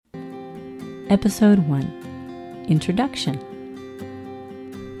Episode 1, Introduction.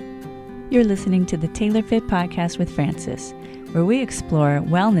 You're listening to the Tailor Fit Podcast with Frances, where we explore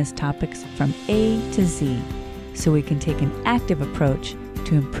wellness topics from A to Z, so we can take an active approach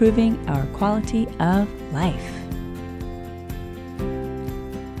to improving our quality of life.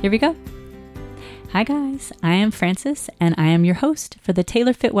 Here we go. Hi guys, I am Frances, and I am your host for the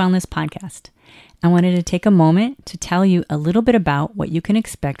Tailor Fit Wellness Podcast. I wanted to take a moment to tell you a little bit about what you can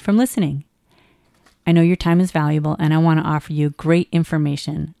expect from listening. I know your time is valuable, and I want to offer you great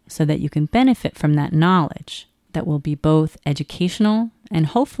information so that you can benefit from that knowledge that will be both educational and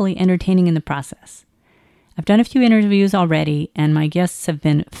hopefully entertaining in the process. I've done a few interviews already, and my guests have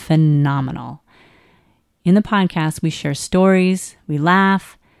been phenomenal. In the podcast, we share stories, we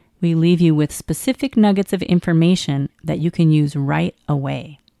laugh, we leave you with specific nuggets of information that you can use right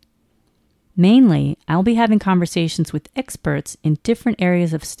away. Mainly, I'll be having conversations with experts in different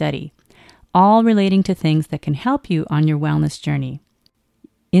areas of study, all relating to things that can help you on your wellness journey.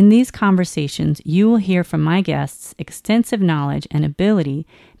 In these conversations, you will hear from my guests extensive knowledge and ability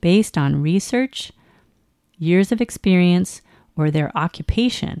based on research, years of experience, or their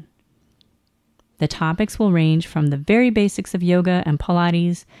occupation. The topics will range from the very basics of yoga and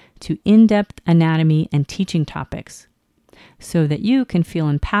Pilates to in-depth anatomy and teaching topics, so that you can feel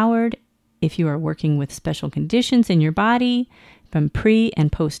empowered if you are working with special conditions in your body, from pre-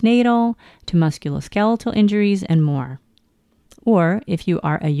 and postnatal to musculoskeletal injuries and more. Or if you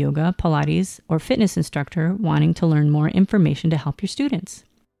are a yoga, Pilates, or fitness instructor wanting to learn more information to help your students.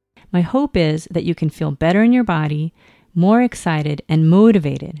 My hope is that you can feel better in your body, more excited and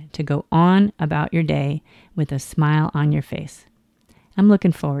motivated to go on about your day with a smile on your face. I'm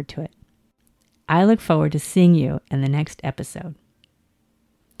looking forward to it. I look forward to seeing you in the next episode.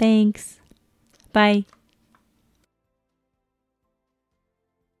 Thanks. Bye.